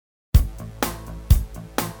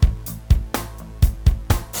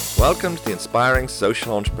Welcome to the Inspiring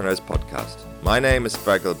Social Entrepreneurs Podcast. My name is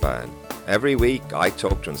Fergal Byrne. Every week I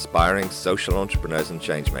talk to inspiring social entrepreneurs and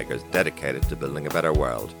changemakers dedicated to building a better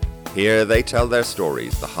world. Here they tell their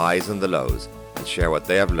stories, the highs and the lows, and share what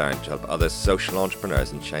they have learned to help other social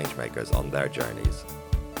entrepreneurs and changemakers on their journeys.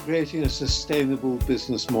 Creating a sustainable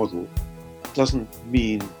business model doesn't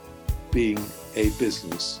mean being a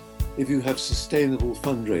business. If you have sustainable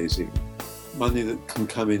fundraising, money that can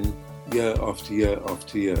come in year after year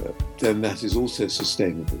after year, then that is also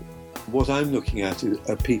sustainable. What I'm looking at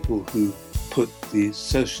are people who put the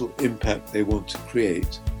social impact they want to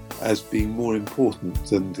create as being more important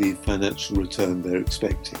than the financial return they're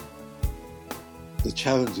expecting. The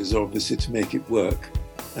challenges are obviously to make it work,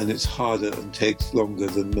 and it's harder and takes longer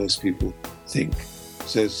than most people think.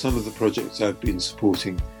 So some of the projects I've been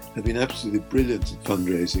supporting have been absolutely brilliant at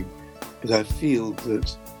fundraising, but I feel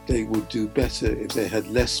that they would do better if they had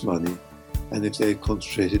less money and if they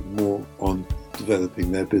concentrated more on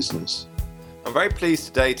developing their business. I'm very pleased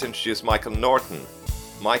today to introduce Michael Norton.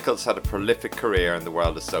 Michael's had a prolific career in the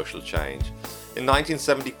world of social change. In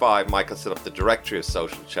 1975, Michael set up the Directory of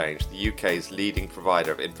Social Change, the UK's leading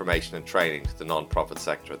provider of information and training to the non-profit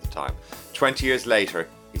sector at the time. 20 years later,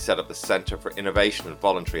 he set up the Centre for Innovation and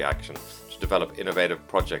Voluntary Action to develop innovative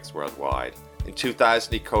projects worldwide. In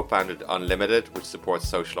 2000, he co-founded Unlimited, which supports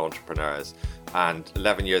social entrepreneurs, and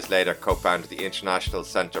 11 years later co-founded the International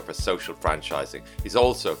Centre for Social Franchising. He's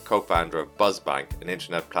also co-founder of BuzzBank, an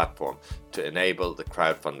internet platform to enable the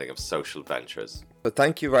crowdfunding of social ventures. So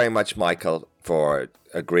thank you very much, Michael, for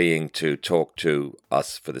agreeing to talk to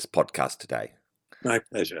us for this podcast today. My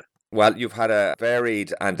pleasure. Well, you've had a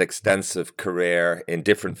varied and extensive career in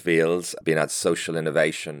different fields, been at social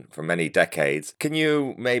innovation for many decades. Can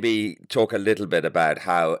you maybe talk a little bit about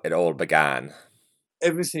how it all began?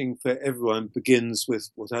 Everything for everyone begins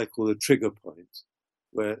with what I call a trigger point,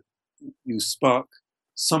 where you spark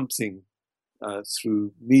something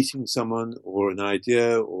through meeting someone or an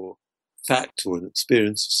idea or fact or an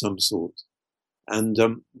experience of some sort. And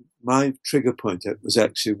my trigger point was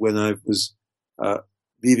actually when I was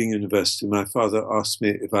leaving university. My father asked me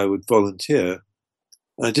if I would volunteer.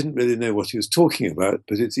 I didn't really know what he was talking about,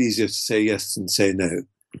 but it's easier to say yes than say no.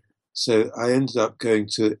 So I ended up going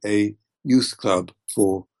to a youth club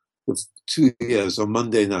for 2 years on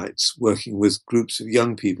Monday nights, working with groups of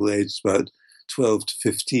young people aged about 12 to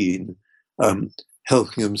 15,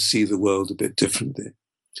 helping them see the world a bit differently.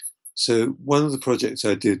 So one of the projects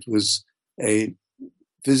I did was a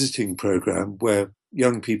visiting program where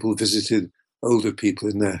young people visited older people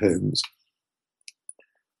in their homes.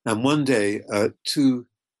 And one day, 2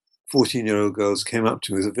 14-year-old girls came up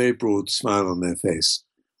to me with a very broad smile on their face.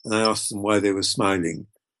 And I asked them why they were smiling.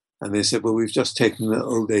 And they said, well, we've just taken the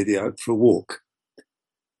old lady out for a walk.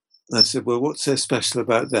 And I said, well, what's so special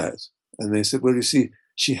about that? And they said, well, you see,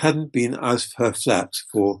 she hadn't been out of her flat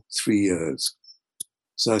for 3 years.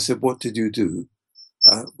 So I said, what did you do?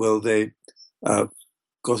 Well, they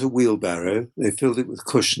got a wheelbarrow. They filled it with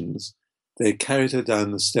cushions. They carried her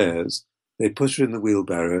down the stairs. They put her in the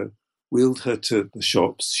wheelbarrow, wheeled her to the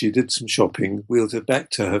shops. She did some shopping, wheeled her back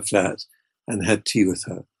to her flat, and had tea with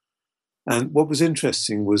her. And what was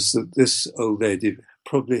interesting was that this old lady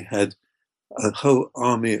probably had a whole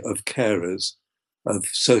army of carers, of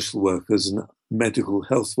social workers and medical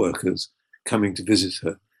health workers coming to visit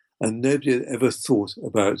her. And nobody had ever thought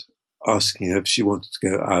about asking her if she wanted to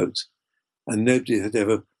go out. And nobody had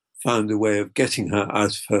ever found a way of getting her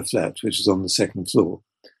out of her flat, which was on the second floor.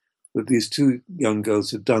 But these 2 young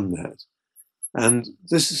girls had done that. And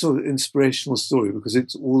this is sort of an inspirational story because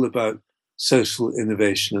it's all about social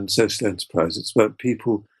innovation and social enterprise. It's about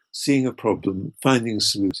people seeing a problem, finding a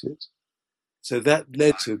solution to it. So that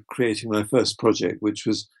led to creating my first project, which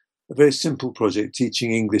was a very simple project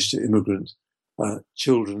teaching English to immigrant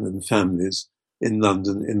children and families in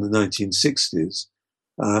London in the 1960s.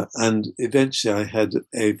 And eventually I had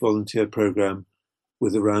a volunteer program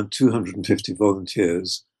with around 250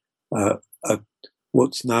 volunteers,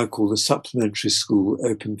 what's now called a supplementary school,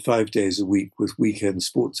 open 5 days a week with weekend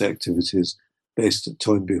sports activities based at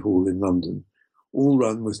Toynbee Hall in London, all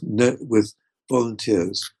run with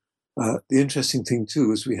volunteers. The interesting thing too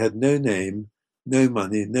was we had no name, no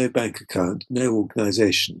money, no bank account, no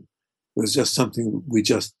organisation. It was just something we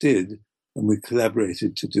just did and we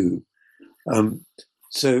collaborated to do.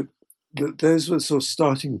 So those were sort of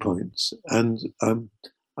starting points. And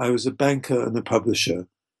I was a banker and a publisher.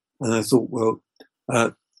 And I thought, well,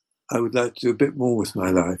 I would like to do a bit more with my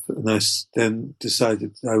life. And I then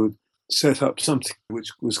decided that I would set up something which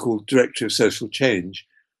was called Directory of Social Change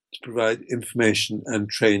to provide information and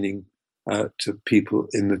training to people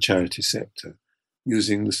in the charity sector.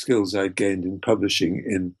 using the skills I'd gained in publishing,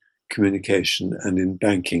 in communication, and in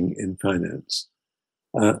banking, in finance.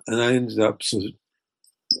 And I ended up sort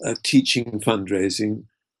of teaching fundraising,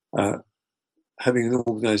 having an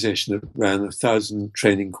organization that ran 1,000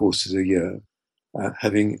 training courses a year,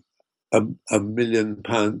 having a £1 million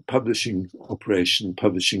publishing operation,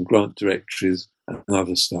 publishing grant directories and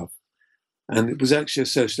other stuff. And it was actually a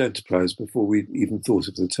social enterprise before we even thought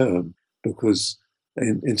of the term, because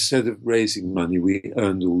instead of raising money, we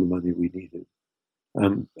earned all the money we needed.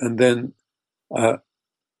 And then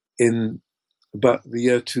in about the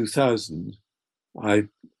year 2000, I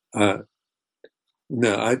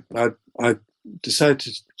decided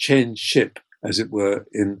to change ship, as it were,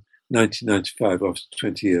 in 1995 after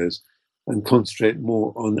 20 years, and concentrate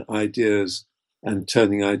more on ideas and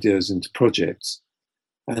turning ideas into projects.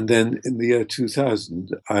 And then in the year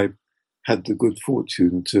 2000, I had the good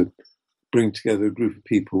fortune to bring together a group of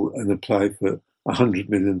people and apply for £100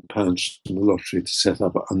 million from the lottery to set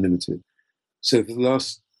up Unlimited. So for the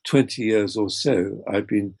last 20 years or so, I've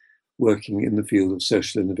been working in the field of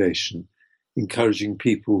social innovation, encouraging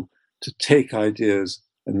people to take ideas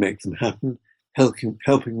and make them happen, helping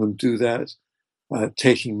them do that,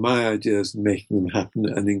 taking my ideas and making them happen.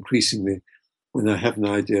 And increasingly, when I have an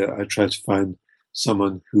idea, I try to find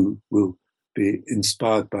someone who will be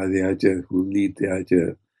inspired by the idea, who will lead the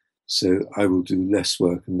idea. So I will do less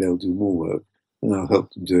work and they'll do more work, and I'll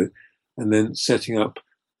help them do it. And then setting up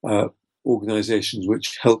organizations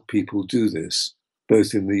which help people do this,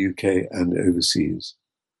 both in the UK and overseas.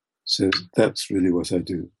 So that's really what I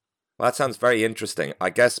do. Well, that sounds very interesting. I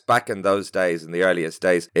guess back in those days, in the earliest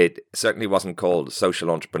days, it certainly wasn't called social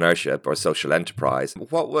entrepreneurship or social enterprise.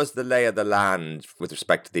 What was the lay of the land with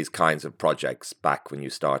respect to these kinds of projects back when you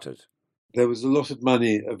started? There was a lot of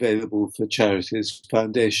money available for charities.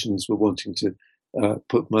 Foundations were wanting to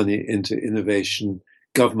put money into innovation.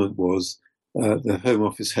 Government was. The Home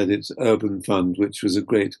Office had its Urban Fund, which was a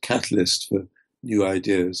great catalyst for new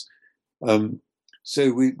ideas.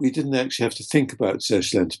 So we didn't actually have to think about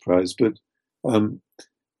social enterprise, but I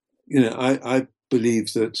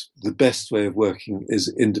believe that the best way of working is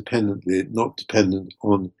independently, not dependent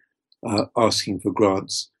on asking for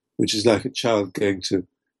grants, which is like a child going to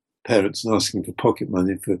parents and asking for pocket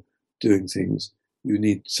money for doing things. You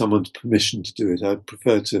need someone's permission to do it. I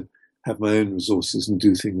prefer to have my own resources and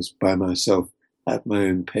do things by myself at my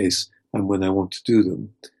own pace and when I want to do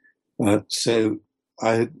them. So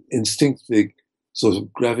I instinctively sort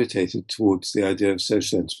of gravitated towards the idea of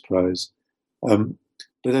social enterprise.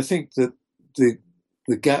 But I think that the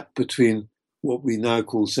gap between what we now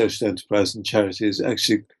call social enterprise and charity is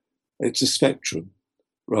actually, it's a spectrum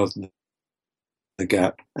rather than a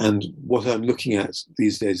gap. And what I'm looking at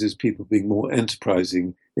these days is people being more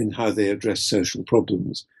enterprising in how they address social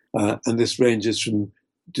problems. And this ranges from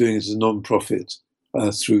doing it as a non-profit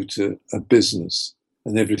through to a business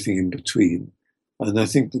and everything in between. And I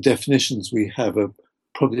think the definitions we have are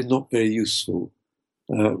probably not very useful.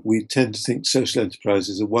 We tend to think social enterprise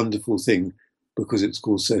is a wonderful thing because it's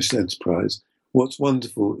called social enterprise. What's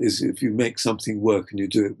wonderful is if you make something work and you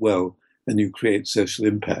do it well and you create social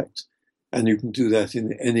impact. And you can do that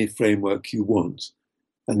in any framework you want.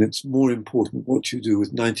 And it's more important what you do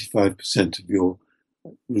with 95% of your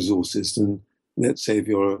resources than, let's say, if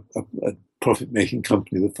you're a profit-making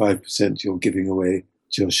company, the 5% you're giving away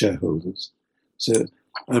to your shareholders. So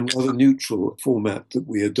I'm rather neutral format that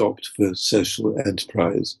we adopt for social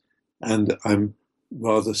enterprise. And I'm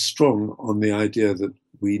rather strong on the idea that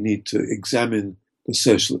we need to examine the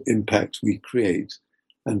social impact we create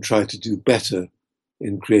and try to do better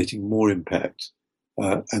in creating more impact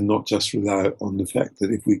and not just rely on the fact that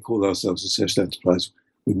if we call ourselves a social enterprise,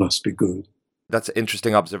 we must be good. That's an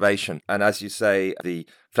interesting observation. And as you say, the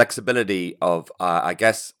flexibility of, I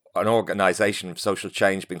guess, an organization of social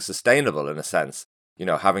change being sustainable in a sense, you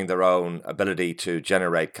know, having their own ability to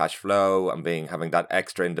generate cash flow and having that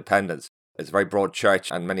extra independence. It's a very broad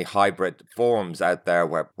church and many hybrid forms out there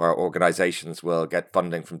where organizations will get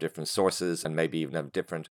funding from different sources and maybe even have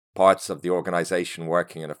different parts of the organization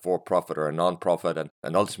working in a for-profit or a non-profit.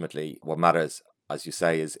 And ultimately, what matters, as you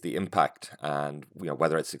say, is the impact and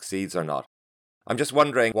whether it succeeds or not. I'm just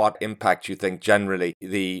wondering what impact you think generally,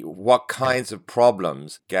 what kinds of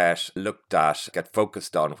problems get looked at, get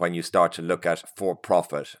focused on when you start to look at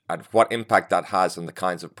for-profit, and what impact that has on the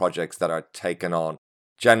kinds of projects that are taken on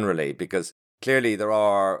generally, because clearly there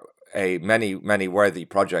are many worthy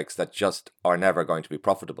projects that just are never going to be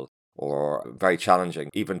profitable or very challenging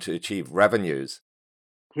even to achieve revenues.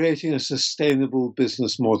 Creating a sustainable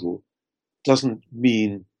business model doesn't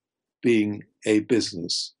mean being a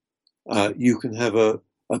business. You can have a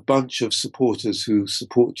a bunch of supporters who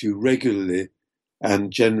support you regularly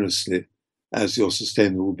and generously as your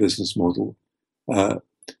sustainable business model. So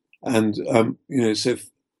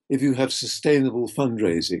if you have sustainable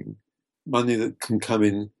fundraising, money that can come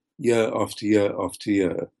in year after year after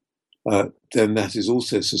year, then that is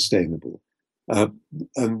also sustainable.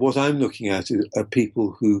 And what I'm looking at are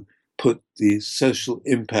people who put the social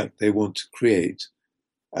impact they want to create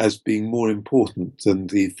as being more important than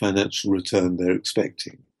the financial return they're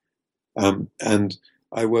expecting. And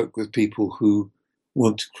I work with people who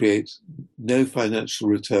want to create no financial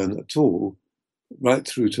return at all, right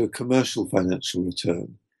through to a commercial financial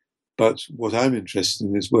return. But what I'm interested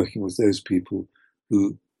in is working with those people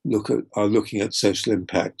who are looking at social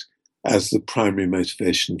impact as the primary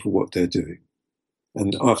motivation for what they're doing.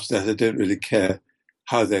 And after that, I don't really care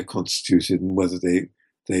how they're constituted and whether they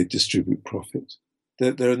distribute profit.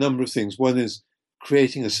 There are a number of things. One is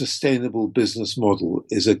creating a sustainable business model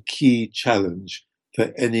is a key challenge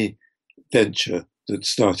for any venture that's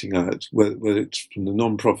starting out, whether it's from the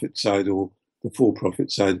non-profit side or the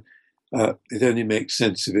for-profit side. It only makes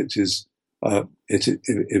sense if it's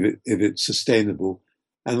sustainable,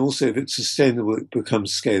 and also if it's sustainable, it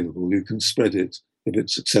becomes scalable. You can spread it if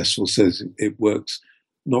it's successful, so it works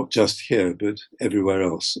not just here but everywhere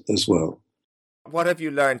else as well. What have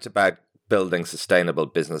you learned about building sustainable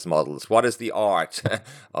business models? What is the art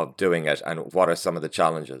of doing it, and what are some of the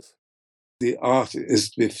challenges? The art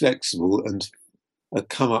is to be flexible and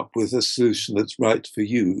come up with a solution that's right for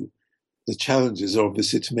you. The challenge is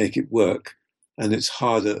obviously to make it work, and it's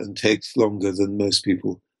harder and takes longer than most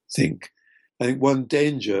people think. I think one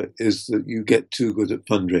danger is that you get too good at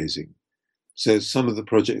fundraising. So some of the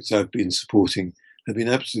projects I've been supporting have been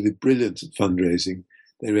absolutely brilliant at fundraising.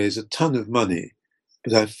 They raise a ton of money,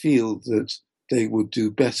 but I feel that they would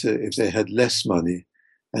do better if they had less money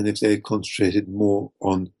and if they concentrated more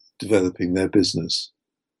on developing their business.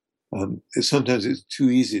 Sometimes it's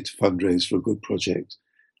too easy to fundraise for a good project.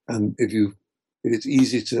 And if it's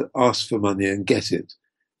easy to ask for money and get it,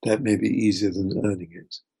 that may be easier than earning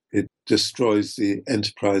it. It destroys the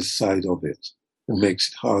enterprise side of it, or makes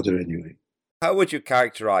it harder anyway. How would you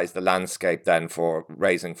characterise the landscape then for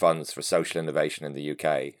raising funds for social innovation in the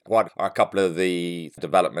UK? What are a couple of the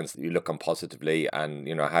developments that you look on positively, and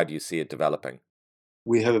how do you see it developing?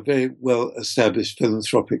 We have a very well-established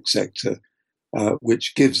philanthropic sector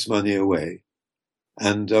which gives money away,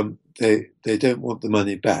 and they don't want the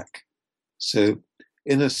money back. So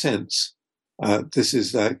in a sense, this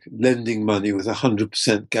is like lending money with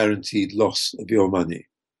 100% guaranteed loss of your money.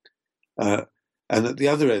 And at the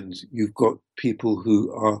other end, you've got people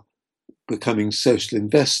who are becoming social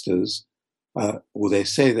investors, or they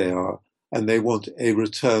say they are, and they want a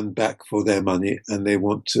return back for their money, and they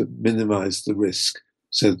want to minimize the risk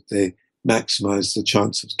so that they maximize the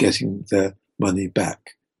chance of getting their money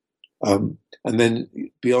back. And then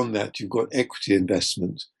beyond that, you've got equity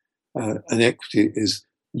investment. And equity is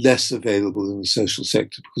less available in the social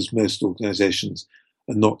sector because most organizations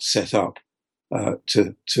are not set up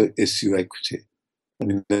to issue equity. I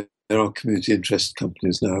mean, there are community interest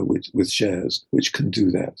companies now with shares which can do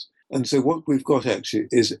that. And so what we've got actually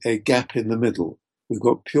is a gap in the middle. We've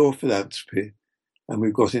got pure philanthropy and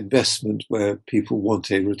we've got investment where people want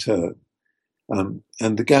a return. And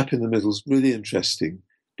the gap in the middle is really interesting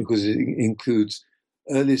because it includes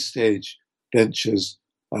early stage ventures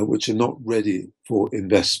which are not ready for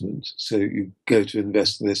investment. So you go to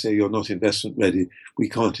invest and they say, you're not investment ready. We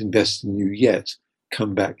can't invest in you yet.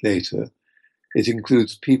 Come back later. It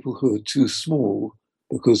includes people who are too small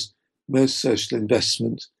because most social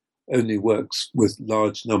investment only works with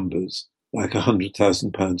large numbers, like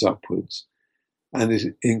 £100,000 upwards. And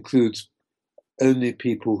it includes only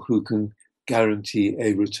people who can guarantee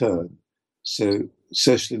a return. So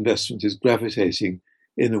social investment is gravitating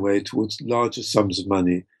in a way towards larger sums of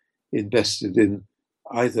money invested in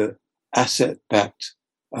either asset-backed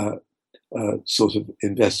sort of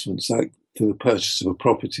investments, like for the purchase of a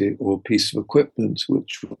property or a piece of equipment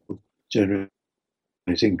which will generate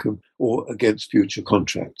income, or against future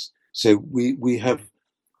contracts. So we have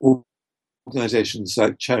organizations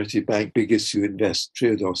like Charity Bank, Big Issue Invest,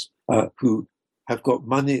 Triodos, who have got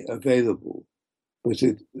money available, but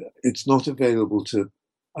it's not available to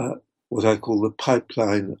what I call the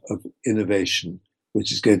pipeline of innovation,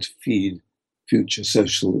 which is going to feed future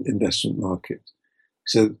social investment market.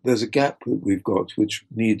 So there's a gap that we've got which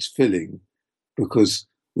needs filling because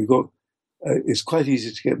we've got, it's quite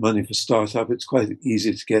easy to get money for startup. It's quite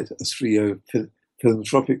easy to get a 3-year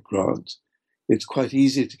philanthropic grant. It's quite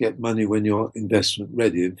easy to get money when you're investment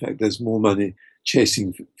ready. In fact, there's more money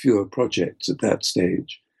chasing fewer projects at that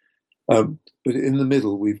stage. But in the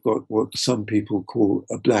middle, we've got what some people call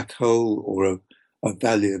a black hole or a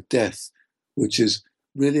valley of death, which is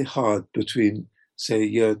really hard between, say,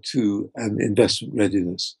 year 2 and investment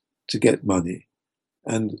readiness to get money.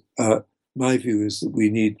 And my view is that we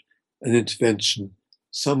need an intervention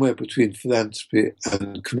somewhere between philanthropy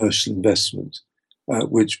and commercial investment,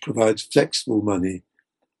 which provides flexible money,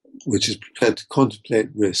 which is prepared to contemplate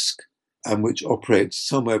risk, and which operates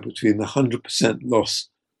somewhere between the 100% loss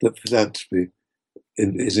that philanthropy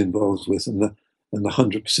is involved with and the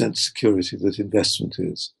 100% security that investment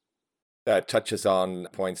is. That touches on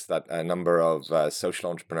points that a number of social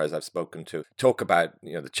entrepreneurs I've spoken to talk about,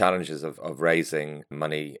 the challenges of raising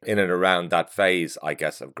money in and around that phase, I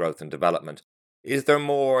guess, of growth and development. Is there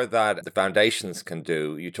more that the foundations can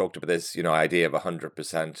do? You talked about this, idea of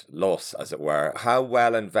 100% loss, as it were. How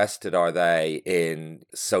well invested are they in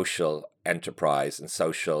social enterprise and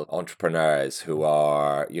social entrepreneurs who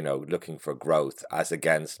are, looking for growth as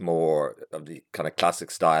against more of the kind of classic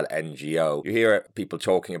style NGO? You hear people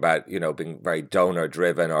talking about, being very donor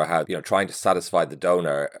driven or how, trying to satisfy the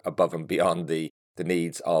donor above and beyond the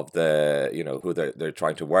needs of the, who they're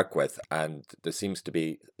trying to work with. And there seems to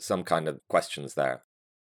be some kind of questions there.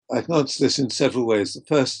 I can answer this in several ways. The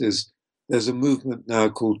first is there's a movement now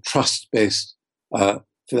called trust-based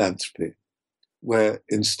philanthropy, where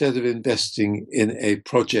instead of investing in a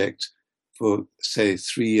project for, say,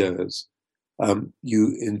 3 years,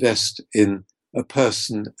 you invest in a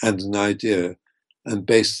person and an idea and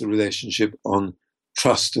base the relationship on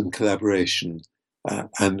trust and collaboration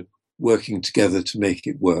and working together to make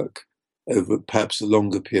it work over perhaps a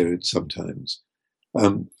longer period sometimes.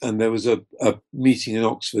 And there was a meeting in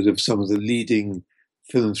Oxford of some of the leading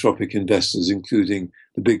philanthropic investors, including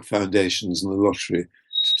the big foundations and the lottery,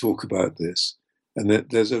 to talk about this. And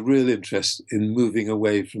there's a real interest in moving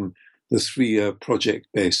away from the 3-year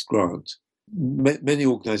project-based grant. Many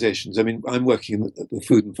organizations, I'm working in the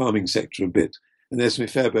food and farming sector a bit, and the Esme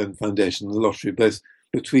Fairbairn Foundation and the lottery, both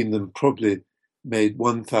between them probably made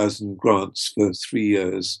 1,000 grants for 3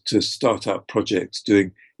 years to start up projects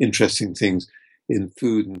doing interesting things in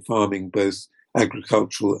food and farming, both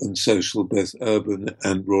agricultural and social, both urban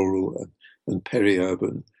and rural and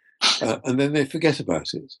peri-urban. And then they forget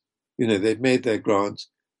about it. They've made their grant,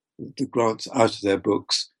 the grant's out of their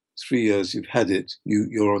books, 3 years you've had it,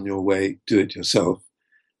 you're on your way, do it yourself.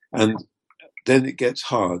 And then it gets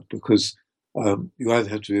hard because you either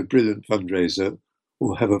have to be a brilliant fundraiser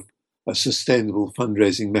or have a sustainable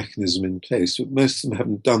fundraising mechanism in place, but most of them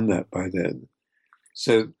haven't done that by then.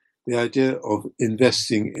 So the idea of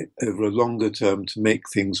investing over a longer term to make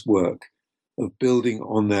things work, of building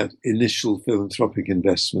on that initial philanthropic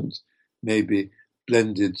investment, maybe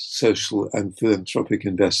blended social and philanthropic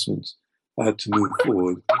investment to move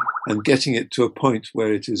forward, and getting it to a point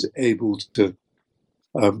where it is able to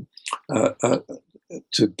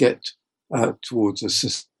get towards a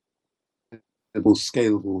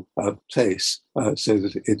scalable place so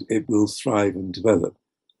that it will thrive and develop.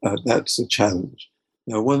 That's the challenge.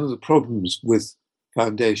 Now, one of the problems with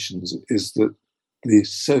foundations is that the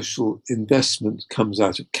social investment comes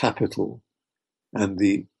out of capital and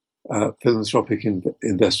the philanthropic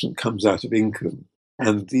investment comes out of income.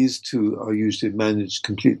 And these two are usually managed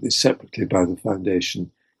completely separately by the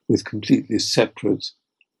foundation with completely separate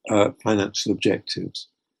financial objectives.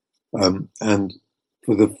 And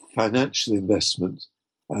for the financial investment,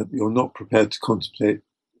 you're not prepared to contemplate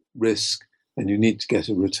risk and you need to get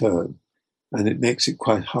a return. And it makes it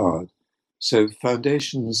quite hard. So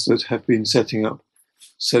foundations that have been setting up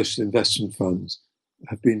social investment funds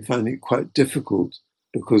have been finding it quite difficult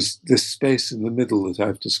because this space in the middle that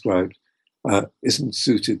I've described isn't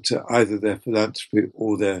suited to either their philanthropy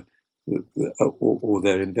or their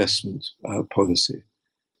investment policy.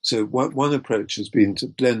 So one approach has been to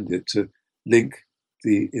blend it, to link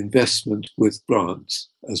the investment with grants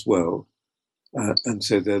as well. And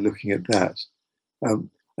so they're looking at that.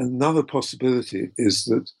 Another possibility is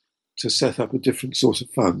that to set up a different sort of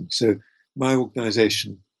fund. So my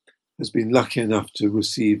organization has been lucky enough to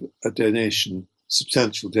receive a donation,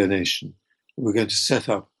 substantial donation. And we're going to set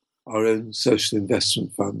up our own social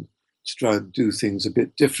investment fund to try and do things a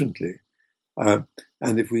bit differently. And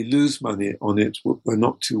if we lose money on it, we're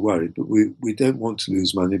not too worried, but we don't want to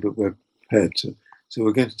lose money, but we're prepared to. So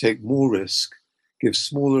we're going to take more risk, give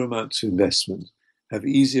smaller amounts of investment, have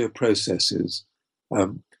easier processes,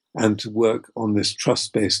 and to work on this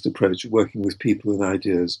trust-based approach, working with people and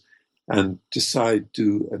ideas, and decide,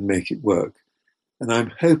 do, and make it work. And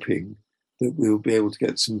I'm hoping that we'll be able to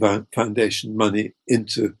get some foundation money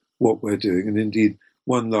into what we're doing. And indeed,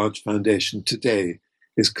 one large foundation today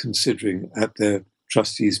is considering at their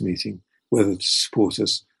trustees meeting whether to support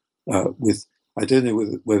us with, I don't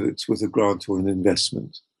know whether it's with a grant or an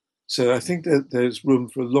investment. So I think that there's room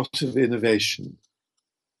for a lot of innovation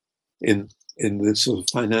in the sort of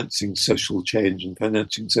financing social change and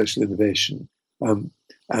financing social innovation, and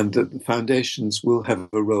that the foundations will have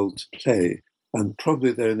a role to play, and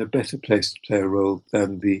probably they're in a better place to play a role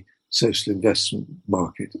than the social investment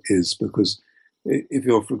market is, because if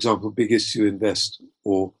you're, for example, Big Issue Invest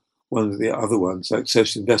or one of the other ones like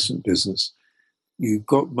Social Investment Business, you've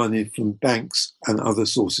got money from banks and other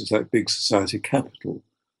sources like Big Society Capital,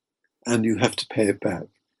 and you have to pay it back.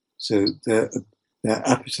 So their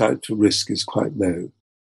appetite for risk is quite low.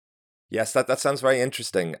 Yes, that sounds very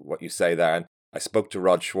interesting, what you say there. And I spoke to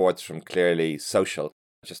Rod Schwartz from Clearly Social,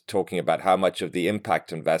 just talking about how much of the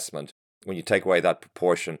impact investment, when you take away that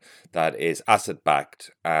proportion that is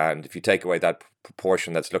asset-backed, and if you take away that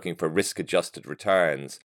proportion that's looking for risk-adjusted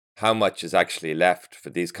returns, how much is actually left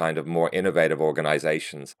for these kind of more innovative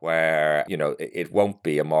organizations where, it won't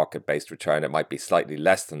be a market-based return. It might be slightly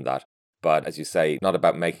less than that. But as you say, not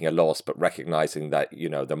about making a loss, but recognizing that,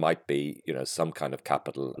 there might be, some kind of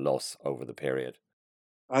capital loss over the period.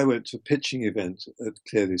 I went to a pitching event at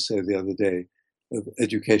Clearly So the other day of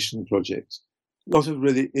educational projects. A lot of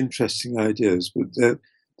really interesting ideas, but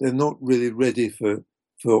they're not really ready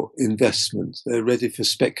for investment. They're ready for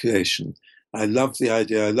speculation. I love the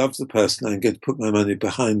idea. I love the person. I'm going to put my money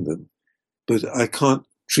behind them. But I can't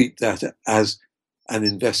treat that as an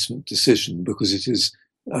investment decision because it is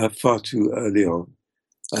far too early on.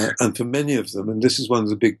 And for many of them, and this is one of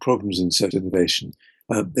the big problems in social innovation,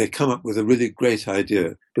 they come up with a really great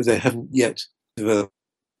idea, but they haven't yet developed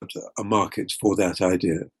a market for that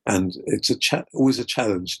idea. And it's always a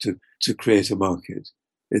challenge to create a market.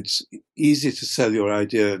 It's easy to sell your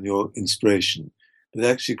idea and your inspiration, but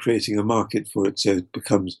actually creating a market for it so it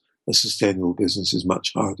becomes a sustainable business is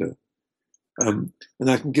much harder. And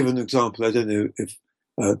I can give an example. I don't know if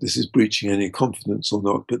this is breaching any confidence or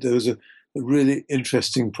not, but there was a really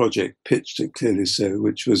interesting project pitched at Clearly So,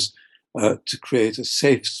 which was to create a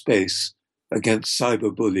safe space against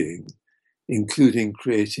cyberbullying, including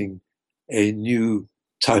creating a new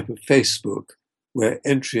type of Facebook where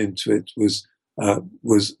entry into it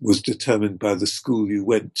was determined by the school you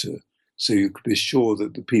went to. So you could be sure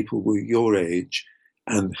that the people were your age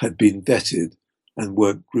and had been vetted and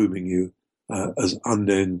weren't grooming you as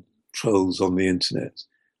unknown trolls on the internet.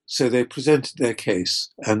 So they presented their case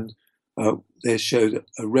and they showed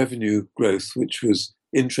a revenue growth which was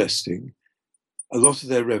interesting. A lot of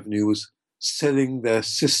their revenue was selling their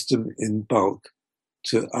system in bulk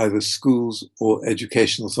to either schools or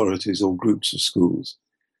education authorities or groups of schools.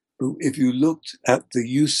 But if you looked at the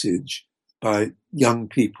usage by young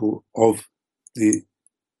people of the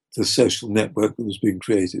social network that was being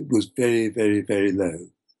created, it was very, very, very low.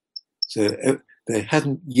 So they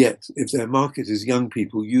hadn't yet, if their market is young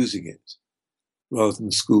people using it rather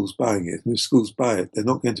than schools buying it, and if schools buy it, they're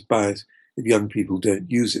not going to buy it if young people don't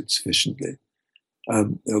use it sufficiently.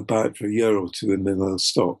 They'll buy it for a year or two and then they'll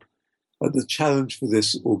stop. But the challenge for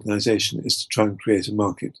this organization is to try and create a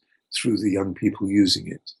market through the young people using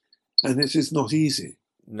it. And it is not easy.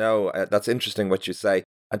 No, that's interesting what you say.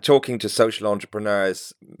 And talking to social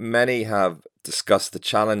entrepreneurs, many have discussed the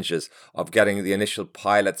challenges of getting the initial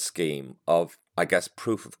pilot scheme of, I guess,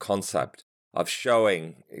 proof of concept, of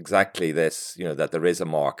showing exactly this, that there is a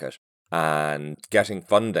market, and getting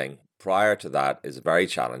funding prior to that is very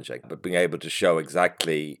challenging. But being able to show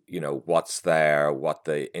exactly, what's there, what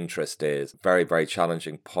the interest is, very, very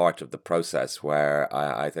challenging part of the process where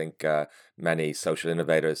I think many social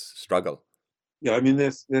innovators struggle. Yeah, I mean,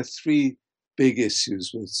 there's three big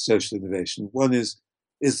issues with social innovation. One is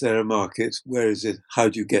there a market? Where is it? How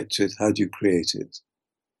do you get to it? How do you create it?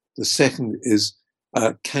 The second is,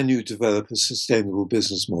 can you develop a sustainable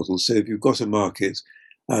business model? So if you've got a market,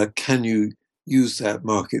 can you use that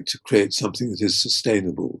market to create something that is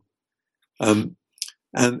sustainable? And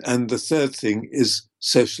the third thing is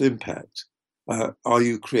social impact. Are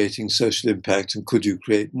you creating social impact, and could you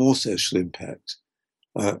create more social impact?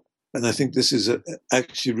 And I think this is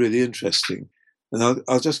actually really interesting. And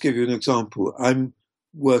I'll just give you an example. I'm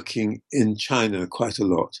working in China quite a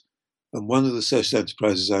lot. And one of the social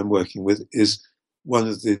enterprises I'm working with is one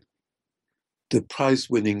of the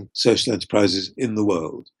prize-winning social enterprises in the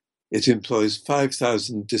world. It employs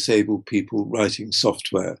 5,000 disabled people writing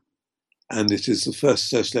software. And it is the first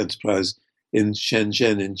social enterprise in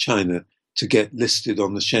Shenzhen in China to get listed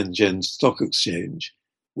on the Shenzhen Stock Exchange,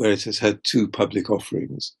 where it has had 2 public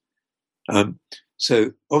offerings.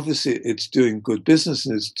 So obviously it's doing good business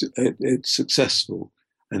and it's successful,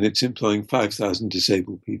 and it's employing 5,000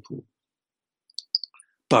 disabled people.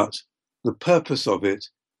 But the purpose of it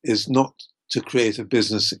is not to create a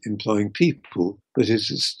business employing people, but it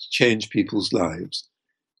is to change people's lives.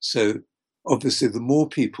 So obviously, the more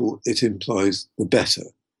people it employs, the better.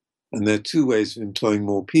 And there are two ways of employing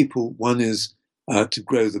more people. One is to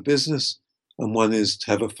grow the business, and one is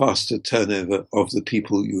to have a faster turnover of the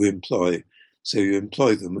people you employ. So you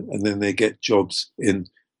employ them, and then they get jobs in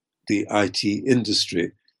the IT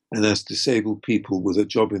industry. And as disabled people with a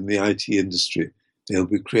job in the IT industry, they'll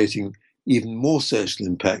be creating even more social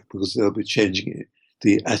impact because they'll be changing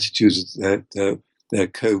the attitudes of their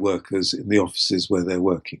co-workers in the offices where they're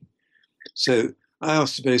working. So I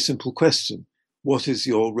asked a very simple question. What is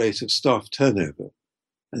your rate of staff turnover?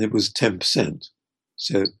 And it was 10%.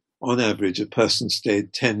 So on average, a person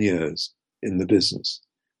stayed 10 years in the business.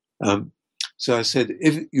 So I said,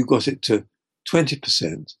 if you got it to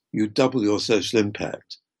 20%, you double your social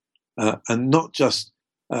impact. And not just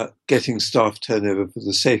getting staff turnover for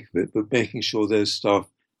the sake of it, but making sure those staff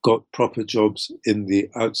got proper jobs in the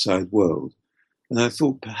outside world. And I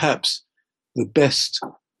thought perhaps the best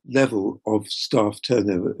level of staff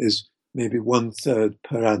turnover is maybe 1/3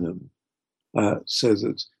 per annum, so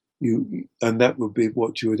that and that would be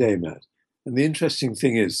what you would aim at. And the interesting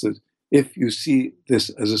thing is that if you see this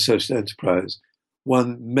as a social enterprise,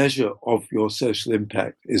 one measure of your social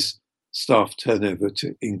impact is staff turnover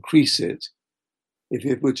to increase it. If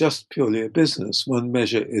it were just purely a business, one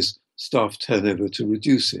measure is staff turnover to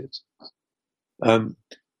reduce it.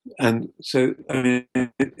 And so, I mean,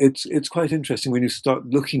 it's quite interesting when you start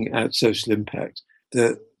looking at social impact.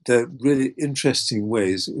 There are really interesting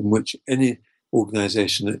ways in which any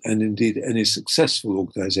organization, and indeed any successful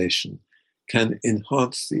organization, can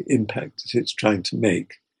enhance the impact that it's trying to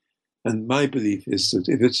make. And my belief is that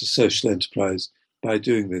if it's a social enterprise, by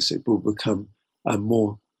doing this, it will become a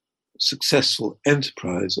more successful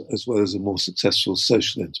enterprise as well as a more successful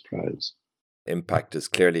social enterprise. Impact is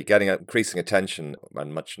clearly getting increasing attention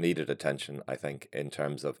and much needed attention, I think, in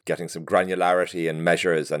terms of getting some granularity and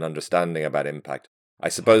measures and understanding about impact. I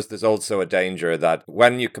suppose there's also a danger that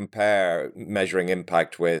when you compare measuring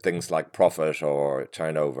impact with things like profit or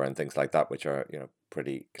turnover and things like that, which are,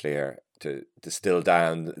 pretty clear to distill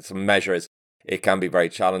down some measures, it can be very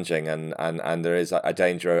challenging, and there is a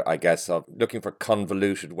danger, I guess, of looking for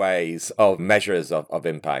convoluted ways of measures of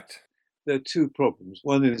impact. There are two problems.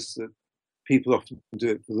 One is that people often do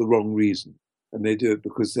it for the wrong reason, and they do it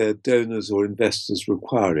because their donors or investors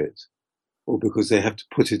require it, or because they have to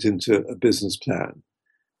put it into a business plan.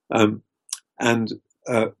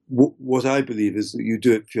 What I believe is that you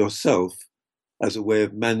do it for yourself as a way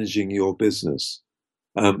of managing your business,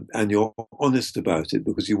 and you're honest about it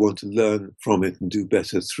because you want to learn from it and do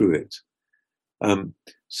better through it.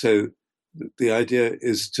 So the idea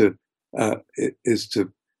is to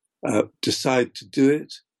decide to do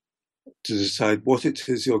it, to decide what it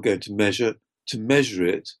is you're going to measure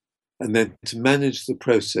it, and then to manage the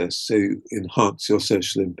process so you enhance your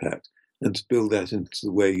social impact, and to build that into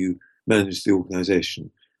the way you manage the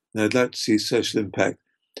organization. Now, I'd like to see social impact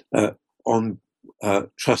on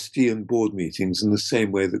trustee and board meetings in the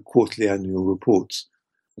same way that quarterly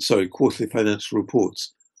financial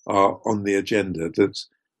reports are on the agenda,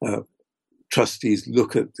 that trustees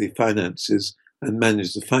look at the finances and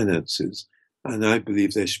manage the finances. And I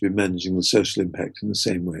believe they should be managing the social impact in the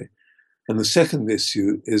same way. And the second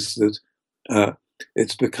issue is that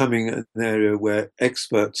it's becoming an area where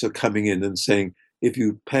experts are coming in and saying, if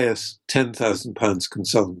you pay us £10,000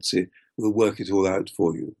 consultancy, we'll work it all out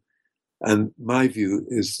for you. And my view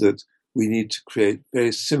is that we need to create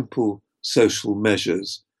very simple social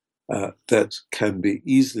measures that can be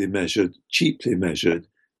easily measured, cheaply measured,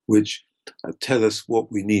 which tell us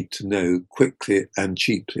what we need to know quickly and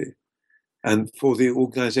cheaply. And for the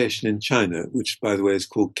organization in China, which, by the way, is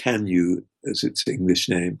called CanYou, as its English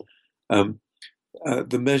name,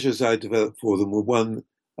 the measures I developed for them were one,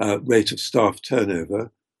 rate of staff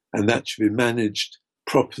turnover, and that should be managed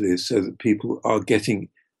properly so that people are getting,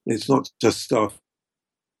 it's not just staff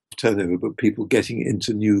turnover, but people getting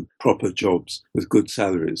into new proper jobs with good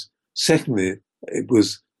salaries. Secondly, it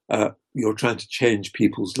was you're trying to change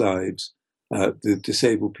people's lives, the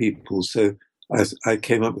disabled people. So I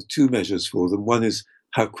came up with two measures for them. One is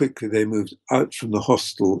how quickly they moved out from the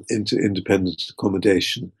hostel into independent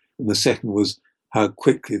accommodation. And the second was how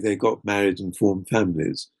quickly they got married and formed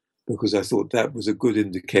families, because I thought that was a good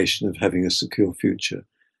indication of having a secure future.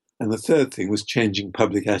 And the third thing was changing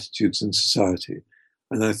public attitudes in society.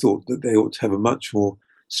 And I thought that they ought to have a much more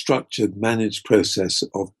structured, managed process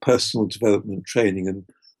of personal development training and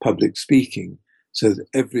public speaking, so that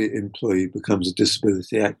every employee becomes a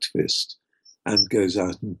disability activist and goes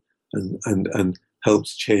out and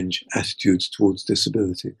helps change attitudes towards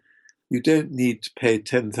disability. You don't need to pay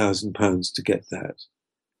 £10,000 to get that.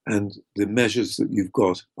 And the measures that you've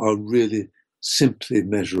got are really simply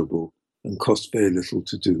measurable and cost very little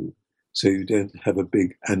to do. So you don't have a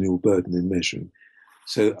big annual burden in measuring.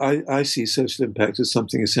 So I see social impact as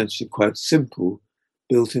something essentially quite simple,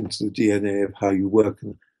 built into the DNA of how you work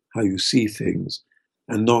and how you see things,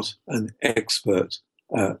 and not an expert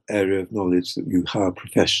area of knowledge that you hire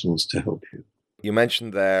professionals to help you. You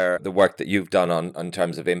mentioned there the work that you've done on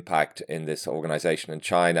terms of impact in this organization in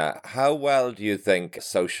China. How well do you think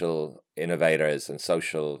social innovators and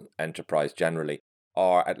social enterprise generally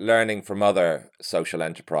are at learning from other social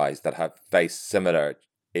enterprise that have faced similar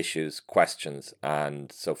issues, questions,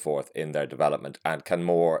 and so forth in their development, and can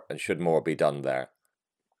more and should more be done there?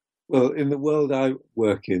 Well, in the world I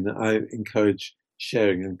work in, I encourage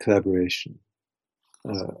sharing and collaboration.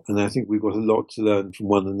 And I think we've got a lot to learn from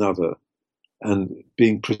one another. And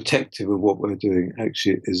being protective of what we're doing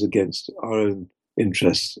actually is against our own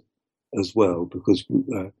interests as well, because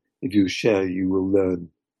if you share, you will learn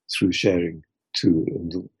through sharing too,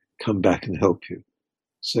 and come back and help you.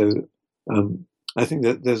 So I think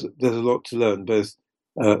that there's a lot to learn, both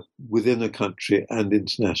within a country and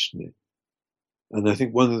internationally. And I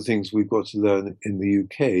think one of the things we've got to learn in the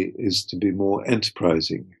UK is to be more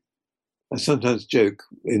enterprising. I sometimes joke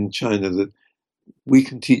in China that we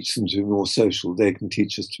can teach them to be more social, they can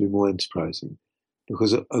teach us to be more enterprising.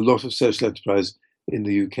 Because a lot of social enterprise in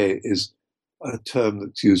the UK is a term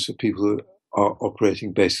that's used for people who are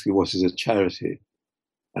operating basically what is a charity,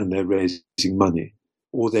 and they're raising money,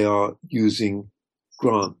 or they are using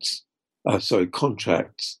contracts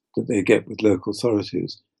that they get with local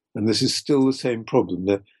authorities. And this is still the same problem.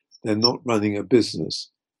 They're not running a business.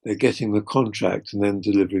 They're getting the contract and then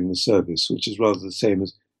delivering the service, which is rather the same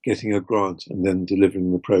as getting a grant and then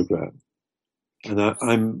delivering the program. And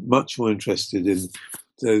I'm much more interested in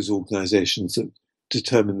those organizations that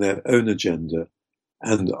determine their own agenda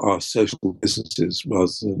and are social businesses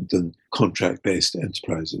rather than contract-based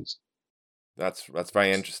enterprises. That's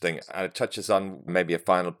very interesting. And it touches on maybe a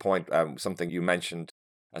final point, something you mentioned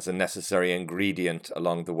as a necessary ingredient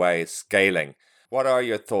along the way is scaling. What are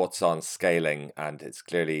your thoughts on scaling? And it's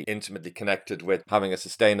clearly intimately connected with having a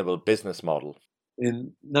sustainable business model.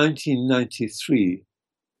 In 1993,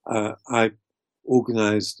 I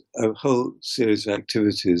organized a whole series of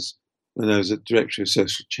activities when I was at Directory of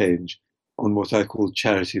Social Change on what I call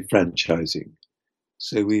charity franchising.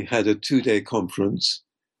 So we had a 2-day conference.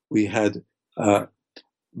 We had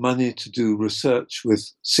money to do research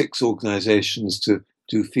with 6 organizations to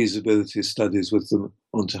do feasibility studies with them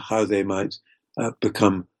onto how they might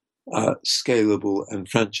become scalable and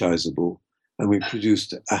franchisable. And we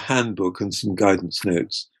produced a handbook and some guidance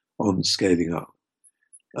notes on scaling up.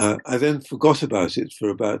 I then forgot about it for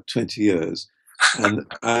about 20 years. And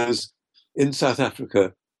I was in South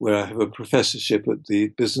Africa, where I have a professorship at the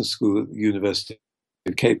business school at the University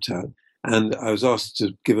of Cape Town. And I was asked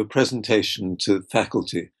to give a presentation to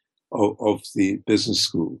faculty of the business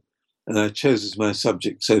school. And I chose as my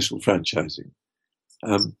subject social franchising.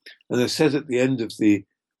 And I said at the end of the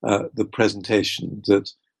presentation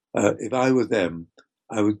that if I were them,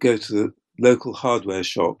 I would go to the local hardware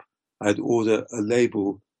shop. I'd order a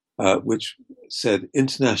label which said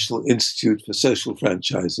International Institute for Social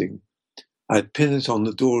Franchising. I'd pin it on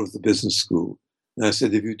the door of the business school. And I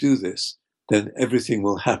said, if you do this, then everything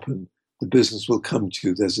will happen. The business will come to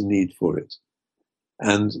you. There's a need for it.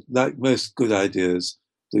 And like most good ideas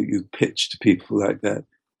that you pitch to people like that,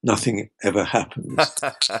 nothing ever happens.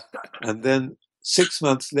 And then 6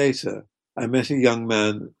 months later, I met a young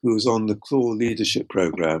man who was on the CLAW leadership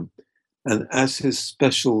program. And as his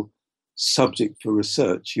special subject for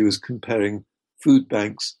research, he was comparing food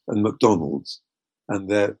banks and McDonald's and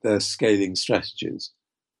their scaling strategies.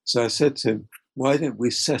 So I said to him, why don't we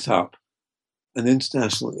set up an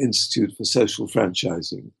International Institute for Social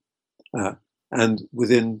Franchising? And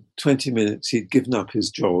within 20 minutes, he'd given up his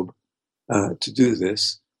job to do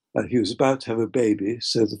this. He was about to have a baby.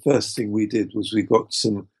 So the first thing we did was we got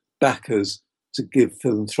some backers to give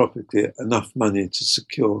philanthropically enough money to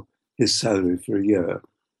secure his salary for a year.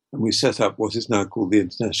 And we set up what is now called the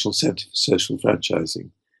International Centre for Social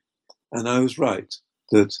Franchising. And I was right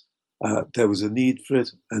that there was a need for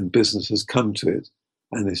it and business has come to it.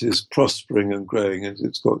 And it is prospering and growing. And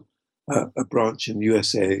it's got a branch in the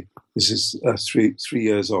USA. This is 3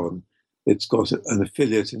 years on. It's got an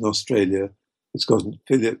affiliate in Australia. It's got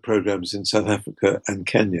affiliate programs in South Africa and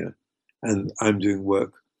Kenya. And I'm doing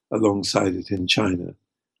work alongside it in China.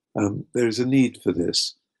 There is a need for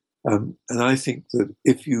this. And I think that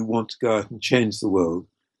if you want to go out and change the world,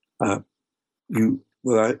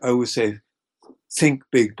 I always say, think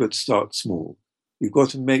big but start small. You've got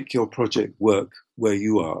to make your project work where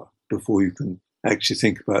you are before you can actually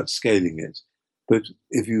think about scaling it. But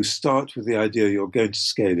if you start with the idea you're going to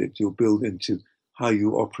scale it, you'll build into how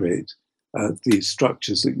you operate the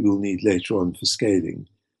structures that you'll need later on for scaling.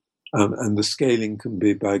 And the scaling can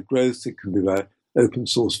be by growth, it can be by open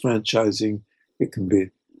source franchising, it can be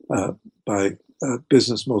by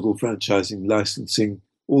business model franchising, licensing.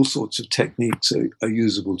 All sorts of techniques are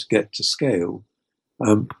usable to get to scale.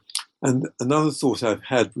 And another thought I've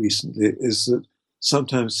had recently is that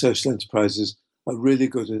sometimes social enterprises are really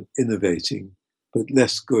good at innovating, but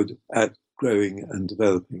less good at growing and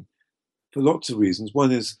developing for lots of reasons.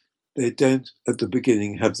 One is they don't, at the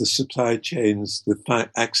beginning, have the supply chains, the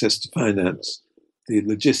access to finance, the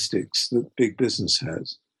logistics that big business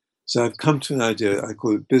has. So I've come to an idea, I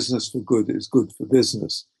call it business for good is good for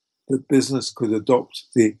business, that business could adopt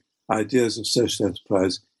the ideas of social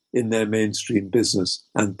enterprise in their mainstream business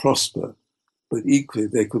and prosper. But equally,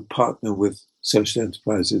 they could partner with social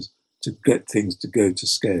enterprises to get things to go to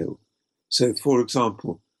scale. So, for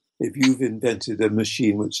example, if you've invented a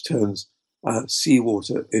machine which turns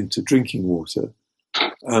seawater into drinking water,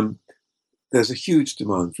 there's a huge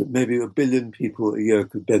demand for it. Maybe 1 billion people a year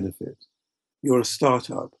could benefit. You're a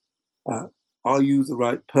startup. Are you the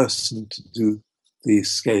right person to do the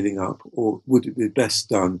scaling up, or would it be best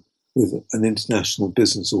done with an international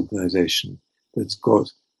business organization that's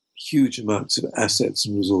got huge amounts of assets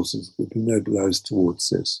and resources that would be mobilized towards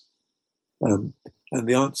this? And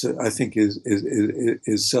the answer, I think,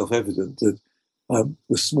 is self-evident, that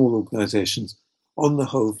the small organizations, on the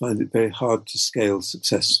whole, find it very hard to scale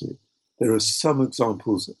successfully. There are some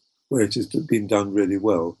examples where it has been done really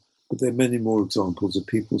well, but there are many more examples of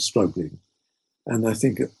people struggling. And I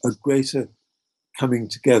think a greater coming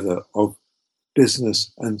together of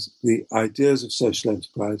business and the ideas of social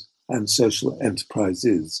enterprise and social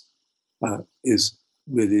enterprises is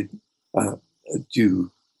really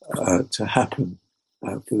due to happen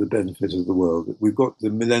for the benefit of the world. We've got the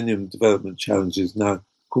Millennium Development Challenges now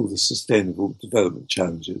called the Sustainable Development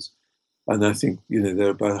Challenges. And I think, there are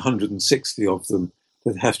about 160 of them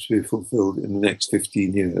that have to be fulfilled in the next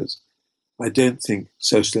 15 years. I don't think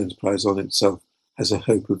social enterprise on itself has a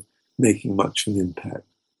hope of making much of an impact.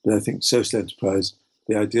 But I think social enterprise,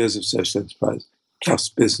 the ideas of social enterprise plus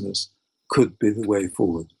business could be the way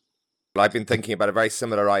forward. I've been thinking about a very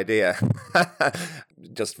similar idea.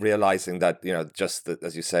 Just realizing that, just the,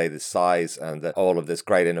 as you say, the size and all of this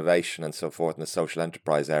great innovation and so forth in the social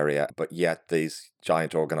enterprise area, but yet these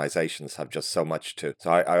giant organizations have just so much to.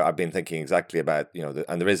 So I've been thinking exactly about,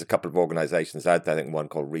 and there is a couple of organizations out there, I think one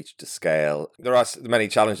called Reach to Scale. There are many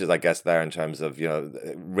challenges, I guess, there in terms of,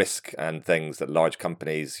 risk and things that large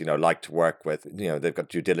companies, like to work with. They've got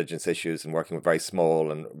due diligence issues and working with very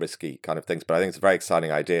small and risky kind of things. But I think it's a very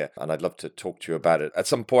exciting idea, and I'd love to talk to you about it at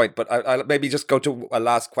some point. But I'll maybe just go to a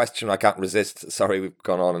last question. I can't resist. Sorry, we've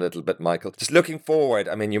gone on a little bit, Michael. Just looking forward,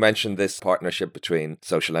 you mentioned this partnership between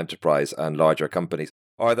social enterprise and larger companies.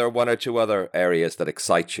 Are there one or two other areas that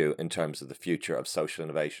excite you in terms of the future of social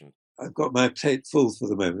innovation? I've got my plate full for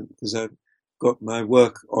the moment because I've got my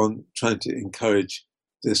work on trying to encourage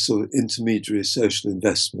this sort of intermediary social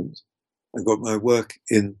investment. I've got my work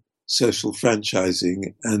in social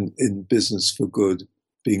franchising and in business for good,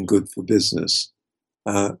 being good for business.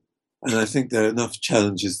 And I think there are enough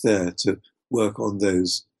challenges there to work on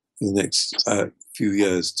those for the next few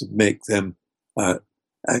years to make them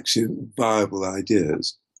actually viable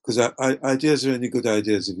ideas. Because ideas are only good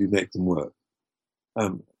ideas if you make them work.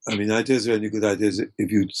 Ideas are only good ideas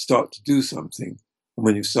if you start to do something. And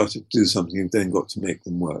when you've started to do something, you've then got to make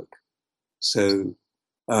them work. So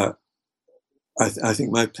I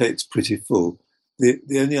think my plate's pretty full.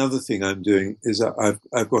 The only other thing I'm doing is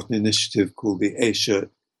I've got an initiative called the Asia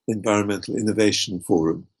Environmental Innovation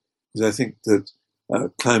Forum, because I think that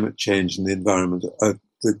climate change and the environment are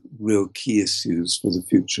the real key issues for the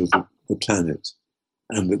future of the planet,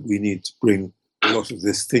 and that we need to bring a lot of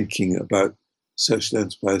this thinking about social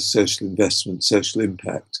enterprise, social investment, social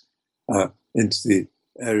impact into the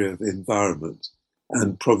area of the environment,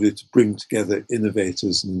 and probably to bring together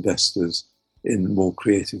innovators and investors in more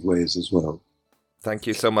creative ways as well. Thank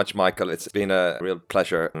you so much, Michael. It's been a real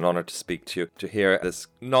pleasure and an honor to speak to you, to hear this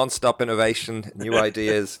non-stop innovation, new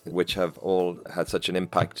ideas, which have all had such an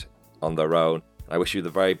impact on their own. I wish you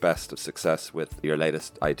the very best of success with your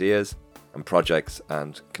latest ideas and projects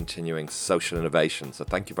and continuing social innovation. So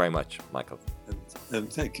thank you very much, Michael.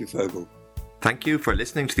 And thank you, Fergal. Thank you for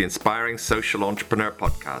listening to the Inspiring Social Entrepreneur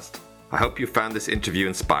podcast. I hope you found this interview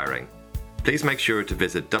inspiring. Please make sure to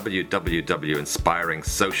visit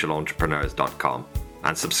www.inspiringsocialentrepreneurs.com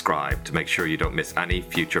and subscribe to make sure you don't miss any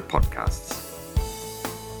future podcasts.